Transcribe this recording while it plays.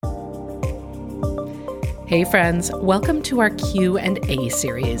Hey friends, welcome to our Q&A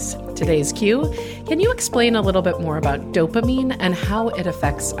series. Today's Q, can you explain a little bit more about dopamine and how it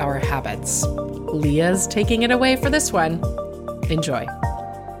affects our habits? Leah's taking it away for this one. Enjoy.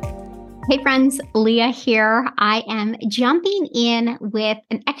 Hey friends, Leah here. I am jumping in with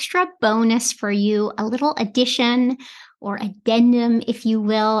an extra bonus for you, a little addition or addendum, if you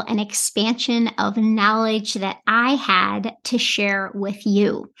will, an expansion of knowledge that I had to share with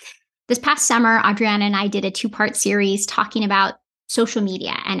you. This past summer, Adriana and I did a 2-part series talking about social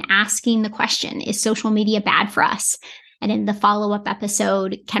media and asking the question, is social media bad for us? And in the follow-up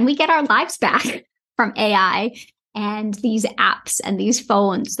episode, can we get our lives back from AI and these apps and these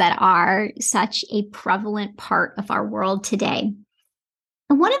phones that are such a prevalent part of our world today?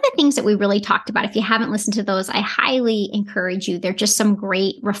 And one of the things that we really talked about, if you haven't listened to those, I highly encourage you. They're just some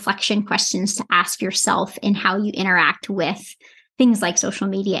great reflection questions to ask yourself in how you interact with things like social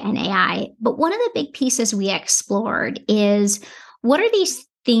media and AI. But one of the big pieces we explored is, what are these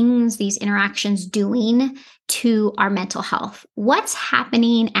things, these interactions doing to our mental health? What's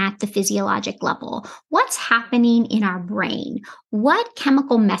happening at the physiologic level? What's happening in our brain? What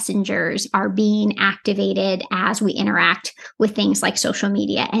chemical messengers are being activated as we interact with things like social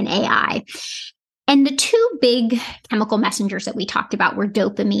media and AI? And the two big chemical messengers that we talked about were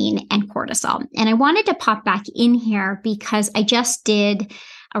dopamine and cortisol. And I wanted to pop back in here because I just did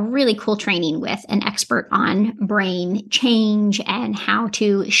a really cool training with an expert on brain change and how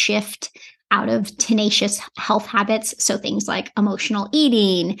to shift out of tenacious health habits. So things like emotional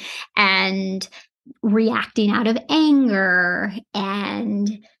eating and reacting out of anger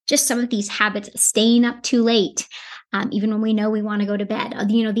and just some of these habits, staying up too late. Even when we know we want to go to bed,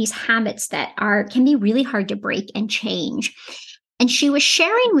 these habits that can be really hard to break and change. And she was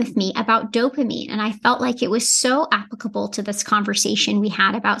sharing with me about dopamine, and I felt like it was so applicable to this conversation we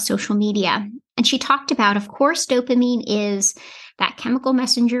had about social media. And she talked about, of course, dopamine is that chemical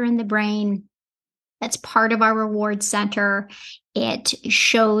messenger in the brain that's part of our reward center. It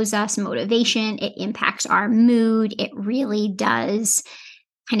shows us motivation. It impacts our mood. It really does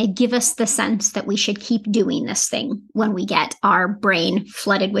kind of give us the sense that we should keep doing this thing when we get our brain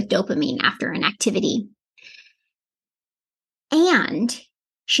flooded with dopamine after an activity. And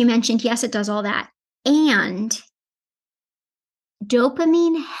she mentioned, yes, it does all that. And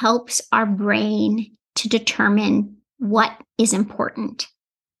dopamine helps our brain to determine what is important,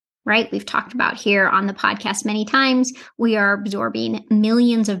 right? We've talked about here on the podcast many times, we are absorbing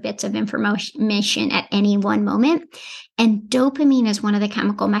millions of bits of information at any one moment. And dopamine is one of the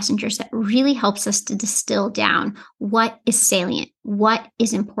chemical messengers that really helps us to distill down what is salient, what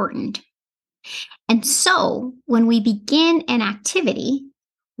is important. And so when we begin an activity,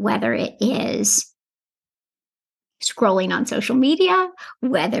 whether it is scrolling on social media,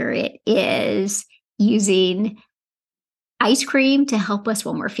 whether it is using ice cream to help us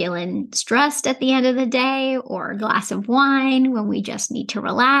when we're feeling stressed at the end of the day, or a glass of wine when we just need to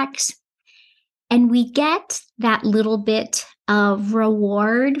relax, and we get that little bit of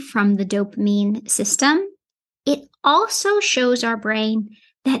reward from the dopamine system, it also shows our brain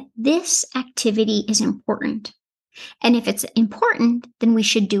that this activity is important. And if it's important, then we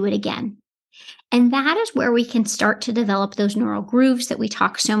should do it again. And that is where we can start to develop those neural grooves that we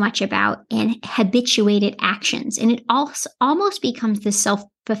talk so much about and habituated actions. And it also almost becomes this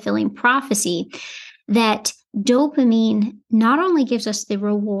self-fulfilling prophecy that dopamine not only gives us the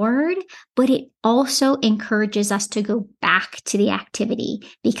reward, but it also encourages us to go back to the activity,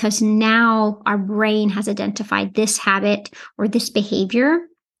 because now our brain has identified this habit or this behavior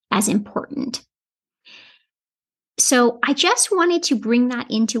as important. So I just wanted to bring that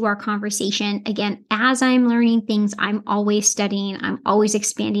into our conversation. Again, as I'm learning things, I'm always studying, I'm always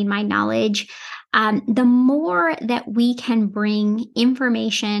expanding my knowledge. The more that we can bring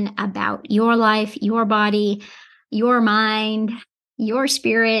information about your life, your body, your mind, your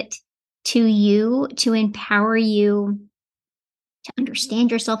spirit to you, to empower you to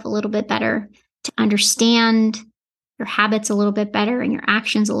understand yourself a little bit better, to understand your habits a little bit better and your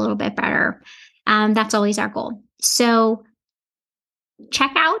actions a little bit better. That's always our goal. So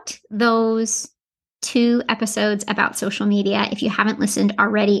check out those 2 episodes about social media. If you haven't listened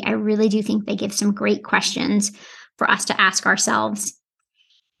already, I really do think they give some great questions for us to ask ourselves.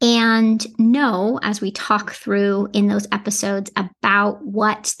 And know, as we talk through in those episodes about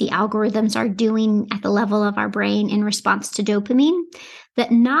what the algorithms are doing at the level of our brain in response to dopamine,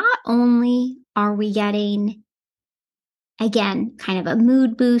 that not only are we getting, again, kind of a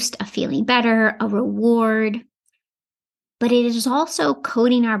mood boost, a feeling better, a reward, but it is also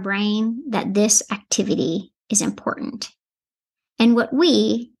coding our brain that this activity is important. And what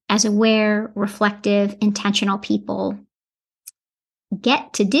we as aware, reflective, intentional people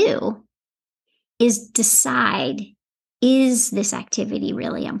get to do is decide, is this activity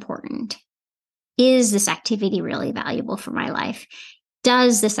really important? Is this activity really valuable for my life?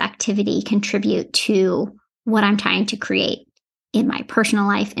 Does this activity contribute to what I'm trying to create in my personal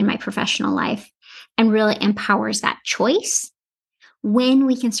life, in my professional life, and really empowers that choice? When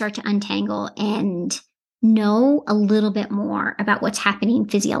we can start to untangle and know a little bit more about what's happening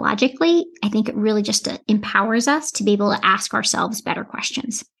physiologically, I think it really just empowers us to be able to ask ourselves better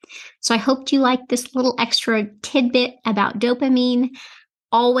questions. So I hope you like this little extra tidbit about dopamine.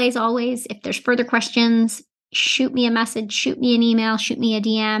 Always, always, if there's further questions, shoot me a message, shoot me an email, shoot me a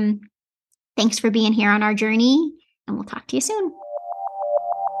DM. Thanks for being here on our journey, and we'll talk to you soon.